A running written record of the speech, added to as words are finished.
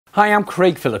Hi, I'm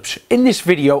Craig Phillips. In this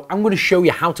video, I'm going to show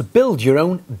you how to build your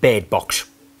own bed box.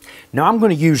 Now, I'm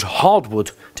going to use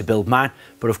hardwood to build mine,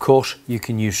 but of course you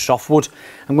can use softwood.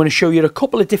 I'm going to show you a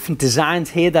couple of different designs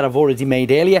here that I've already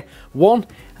made earlier. One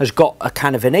has got a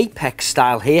kind of an apex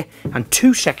style here and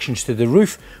two sections to the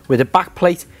roof with a back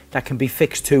plate that can be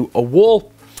fixed to a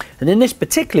wall. And then this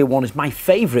particular one is my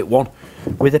favourite one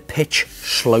with a pitch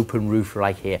sloping roof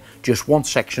right here. Just one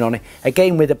section on it,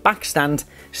 again with a back stand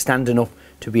standing up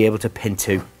to be able to pin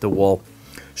to the wall.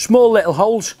 Small little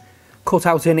holes cut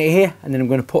out in it here, and then I'm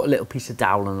going to put a little piece of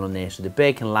dowling on there so the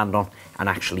bird can land on and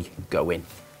actually go in.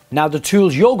 Now, the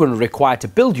tools you're going to require to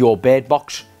build your bed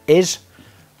box is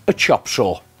a chop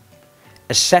saw,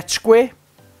 a set square,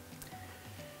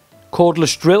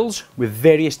 cordless drills with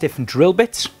various different drill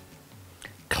bits,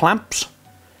 clamps,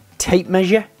 tape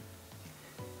measure,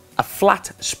 a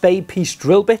flat spade piece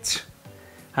drill bit,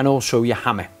 and also your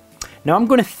hammer. Now, I'm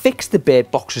going to fix the bed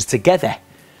boxes together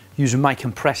using my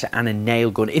compressor and a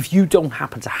nail gun. If you don't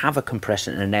happen to have a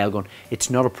compressor and a nail gun, it's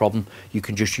not a problem. You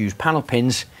can just use panel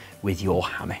pins with your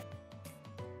hammer.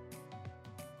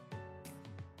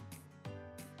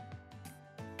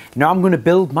 Now, I'm going to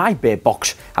build my bed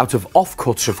box out of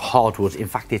offcuts of hardwood. In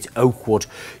fact, it's oak wood.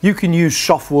 You can use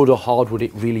softwood or hardwood,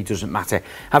 it really doesn't matter.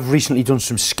 I've recently done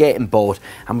some skirting board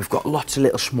and we've got lots of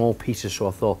little small pieces, so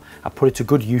I thought I'd put it to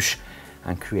good use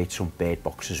and create some bed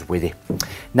boxes with it.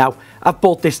 Now, I've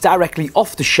bought this directly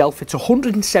off the shelf. It's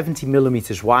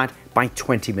 170mm wide by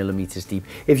 20mm deep.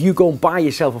 If you go and buy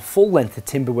yourself a full length of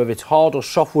timber, whether it's hard or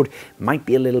softwood, it might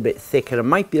be a little bit thicker, it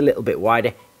might be a little bit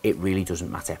wider, it really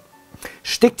doesn't matter.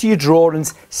 Stick to your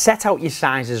drawings, set out your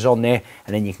sizes on there,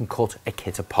 and then you can cut a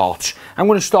kit of parts. I'm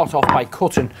going to start off by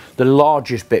cutting the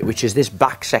largest bit, which is this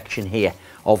back section here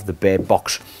of the bed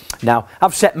box. Now,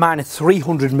 I've set mine at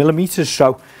 300mm,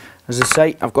 so as I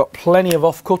say, I've got plenty of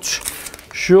offcuts.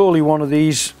 Surely one of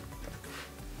these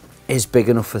is big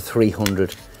enough for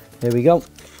 300. There we go.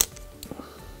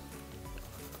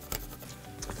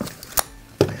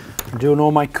 I'm doing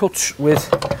all my cuts with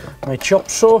my chop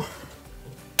saw.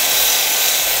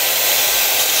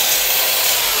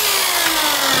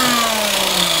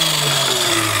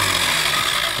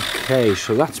 Okay,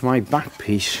 so that's my back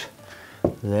piece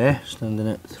there, standing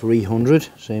at 300,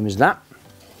 same as that.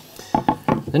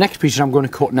 The next piece I'm going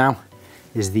to cut now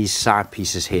is these side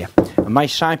pieces here. And my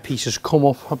side pieces come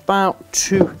up about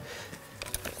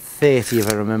 230 if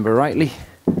I remember rightly.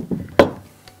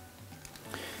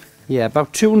 Yeah,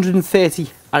 about 230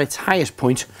 at its highest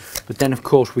point, but then of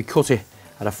course we cut it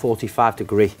at a 45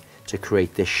 degree to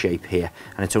create this shape here,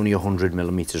 and it's only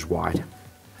 100mm wide.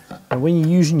 And when you're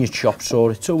using your chop saw,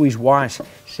 it's always wise,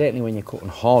 certainly when you're cutting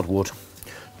hardwood,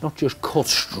 not just cut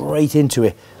straight into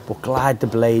it, but glide the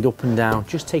blade up and down,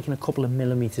 just taking a couple of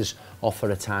millimeters off at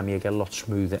a time. You get a lot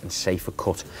smoother and safer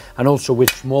cut. And also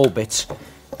with small bits,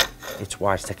 it's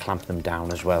wise to clamp them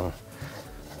down as well,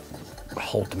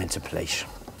 hold them into place.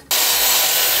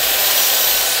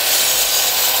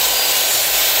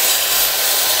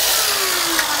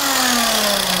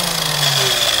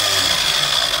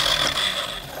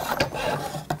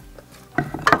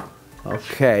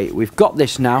 Okay, we've got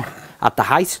this now at the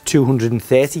height,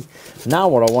 230. Now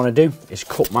what I want to do is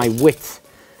cut my width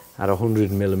at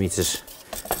 100mm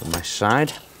on my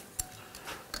side.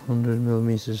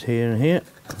 100mm here and here.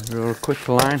 Draw a quick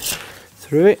line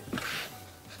through it.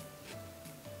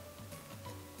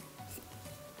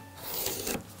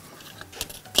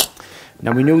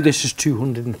 Now we know this is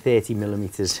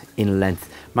 230mm in length.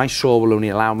 My saw will only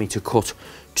allow me to cut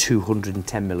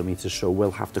 210mm, so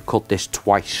we'll have to cut this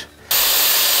twice.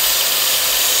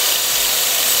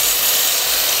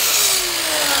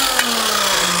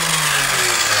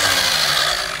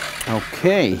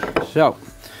 Okay, so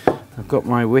I've got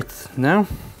my width now.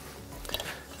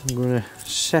 I'm going to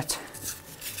set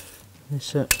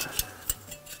this at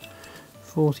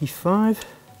 45.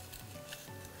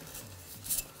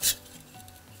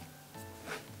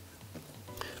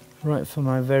 Right for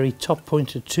my very top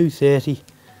point at 230.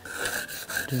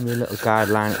 Do me a little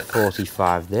guideline at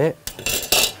 45 there.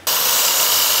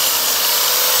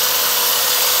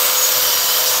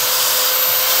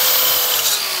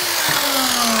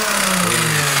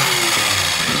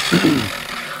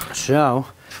 So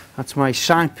that's my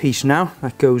side piece now,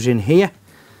 that goes in here.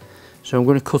 So I'm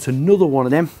going to cut another one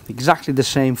of them, exactly the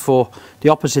same for the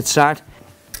opposite side.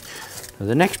 Now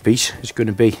the next piece is going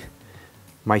to be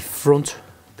my front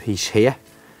piece here.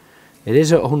 It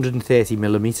is at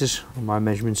 130mm on my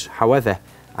measurements, however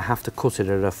I have to cut it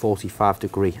at a 45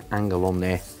 degree angle on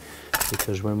there,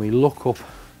 because when we look up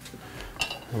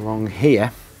along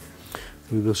here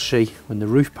we will see when the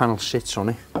roof panel sits on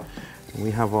it,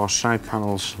 we have our side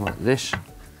panels like this.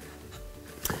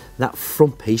 That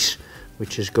front piece,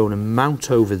 which is going to mount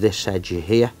over this edge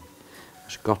here,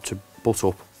 has got to butt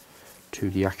up to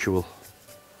the actual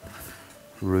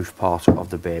roof part of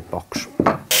the bed box.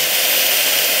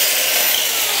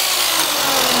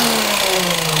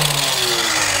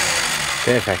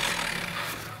 Perfect.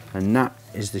 And that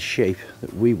is the shape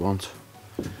that we want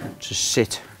to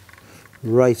sit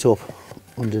right up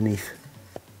underneath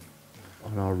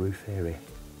on our roof area.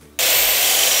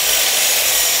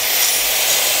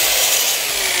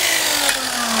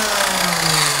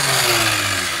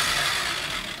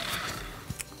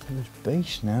 This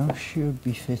base now should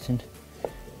be fitting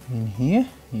in here.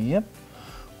 Yep.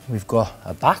 We've got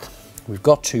a back, we've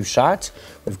got two sides,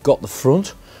 we've got the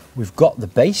front, we've got the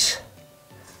base.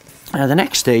 Now the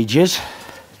next stage is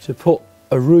to put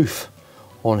a roof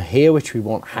on here, which we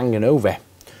want hanging over.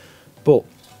 But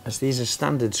as these are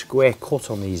standard square cut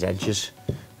on these edges,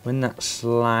 when that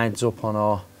slides up on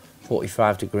our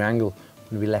 45-degree angle,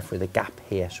 we're going to be left with a gap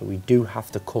here. So we do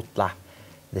have to cut that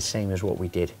the same as what we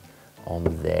did on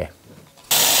there.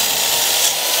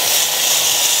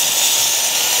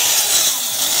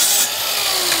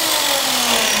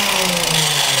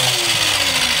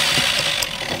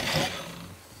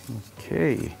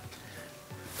 Okay,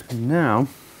 now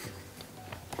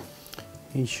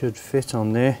he should fit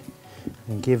on there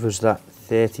and give us that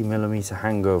 30mm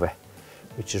hangover,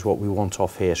 which is what we want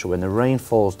off here. So when the rain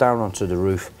falls down onto the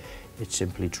roof, it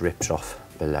simply drips off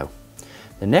below.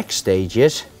 The next stage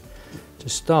is to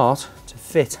start to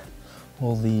fit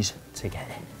all these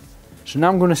together. So now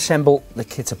I'm going to assemble the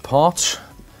kit apart.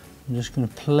 I'm just going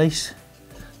to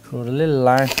draw a little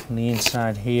line on the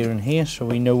inside here and here so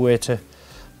we know where to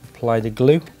apply the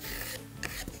glue.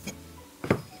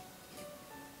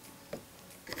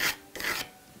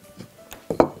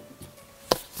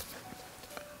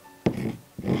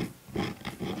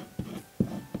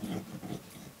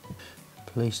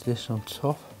 Place this on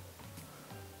top.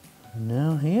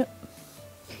 Now here,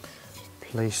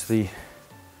 place the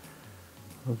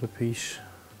other piece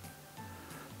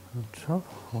on top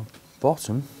or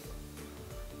bottom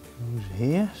goes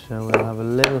here, so we'll have a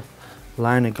little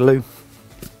line of glue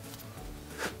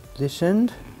this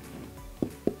end,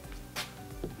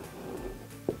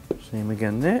 same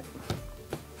again there.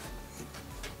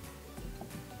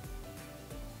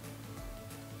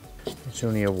 It's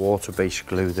only a water-based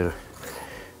glue that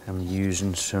I'm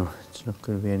using, so it's not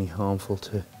going to be any harmful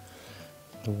to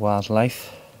the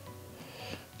wildlife.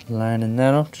 Lining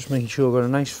that up, just making sure I've got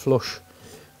a nice flush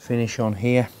finish on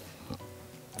here,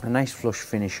 a nice flush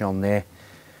finish on there.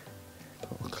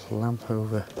 Put a clamp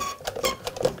over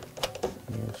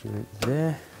the edge of it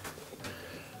there,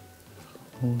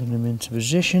 holding them into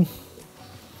position.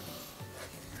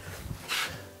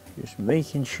 Just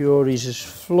making sure he's as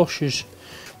flush as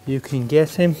you can get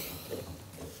him.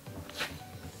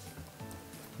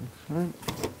 Right.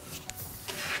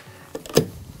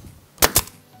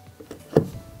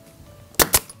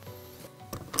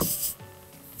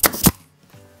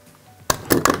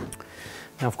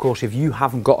 Now of course, if you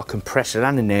haven't got a compressor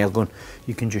and a nail gun,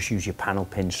 you can just use your panel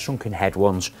pins, sunken head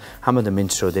ones, hammer them in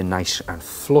so they're nice and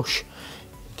flush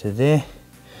into there.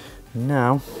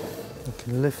 Now I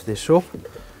can lift this up,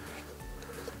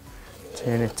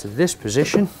 turn it to this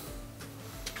position,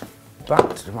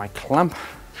 back to my clamp,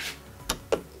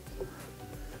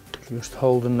 just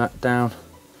holding that down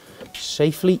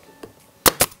safely.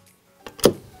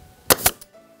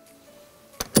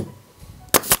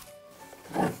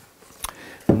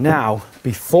 Now,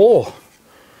 before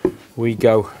we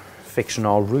go fixing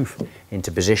our roof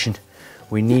into position,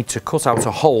 we need to cut out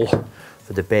a hole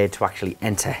for the bird to actually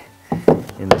enter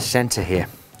in the center here.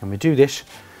 And we do this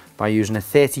by using a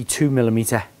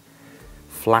 32mm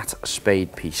flat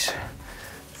spade piece.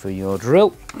 For your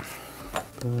drill,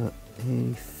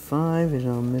 85 is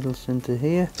our middle center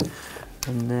here,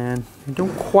 and then you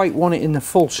don't quite want it in the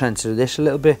full center of this, a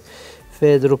little bit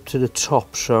further up to the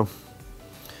top. So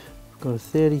I've got a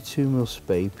 32mm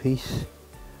spade piece.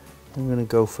 I'm going to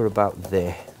go for about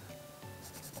there.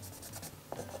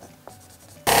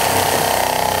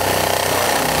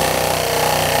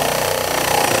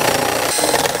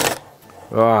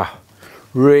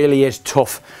 Really is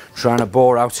tough trying to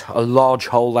bore out a large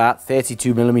hole at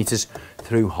 32mm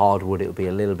through hardwood. It'll be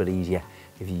a little bit easier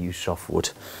if you use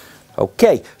softwood.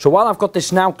 Okay, so while I've got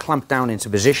this now clamped down into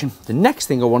position, the next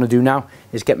thing I want to do now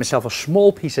is get myself a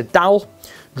small piece of dowel,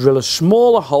 drill a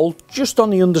smaller hole just on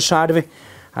the underside of it,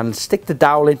 and stick the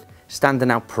dowel in,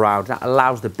 standing out proud. That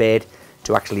allows the bird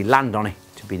to actually land on it,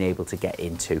 to being able to get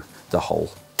into the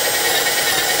hole.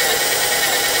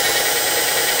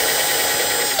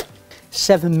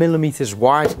 7mm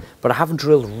wide, but I haven't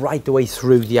drilled right the way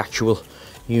through the actual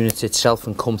unit itself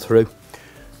and come through.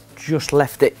 Just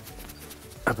left it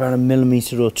about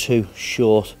 1mm or 2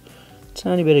 short.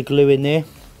 Tiny bit of glue in there,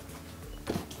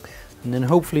 and then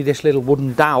hopefully this little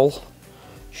wooden dowel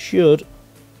should,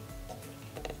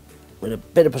 with a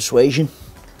bit of persuasion,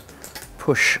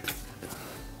 push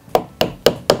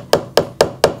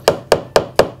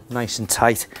nice and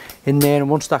tight in there, and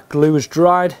once that glue is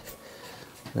dried,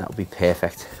 that'll be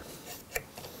perfect.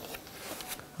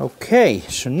 Okay,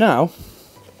 so now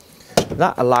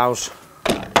that allows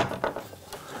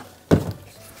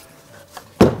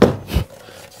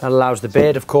the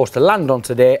bed, of course, to land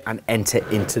onto there and enter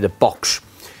into the box.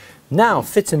 Now,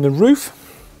 fitting the roof,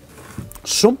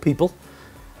 some people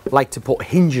like to put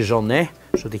hinges on there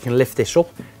so they can lift this up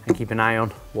and keep an eye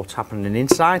on what's happening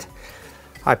inside.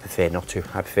 I prefer not to.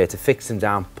 I prefer to fix them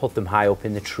down, put them high up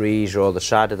in the trees or the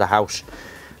side of the house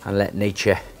and let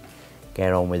nature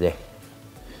get on with it.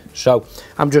 So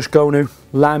I'm just going to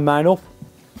line mine up.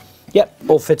 Yep,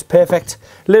 all fits perfect.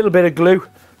 A little bit of glue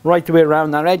right the way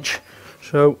around that edge,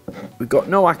 so we've got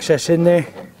no access in there,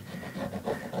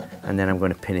 and then I'm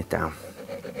going to pin it down.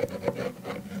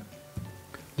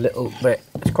 Little bit.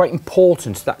 It's quite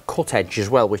important, that cut edge as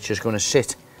well, which is going to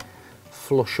sit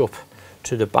flush up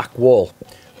to the back wall.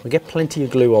 We'll get plenty of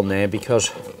glue on there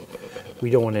because we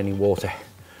don't want any water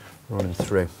running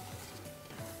through.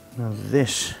 Now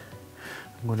this,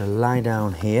 I'm going to lie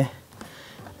down here.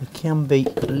 It can be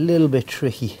a little bit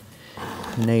tricky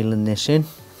nailing this in.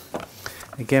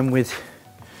 Again, with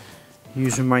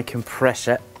using my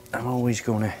compressor, I'm always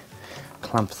going to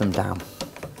clamp them down.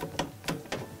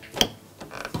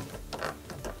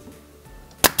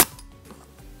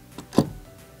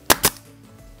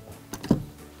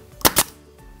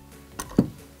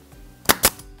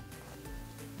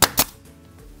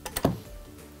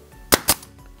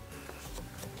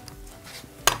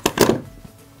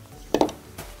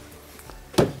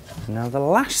 Now the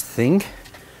last thing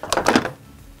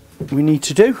we need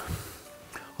to do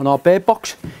on our bed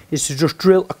box is to just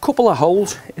drill a couple of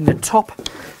holes in the top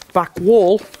back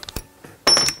wall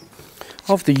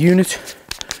of the unit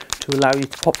to allow you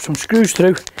to pop some screws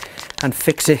through and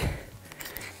fix it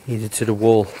either to the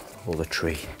wall or the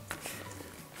tree.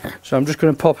 So I'm just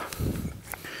going to pop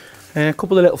a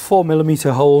couple of little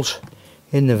 4mm holes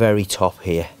in the very top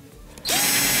here.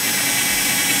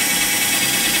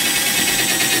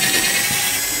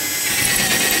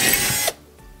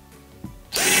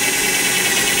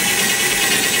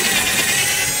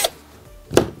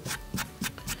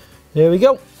 There we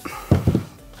go.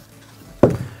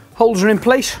 Holes are in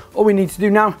place. All we need to do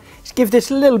now is give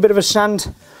this a little bit of a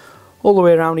sand all the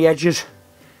way around the edges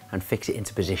and fix it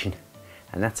into position.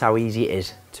 And that's how easy it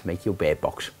is to make your bed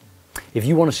box. If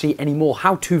you want to see any more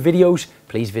how-to videos,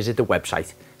 please visit the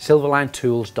website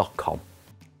silverlinetools.com.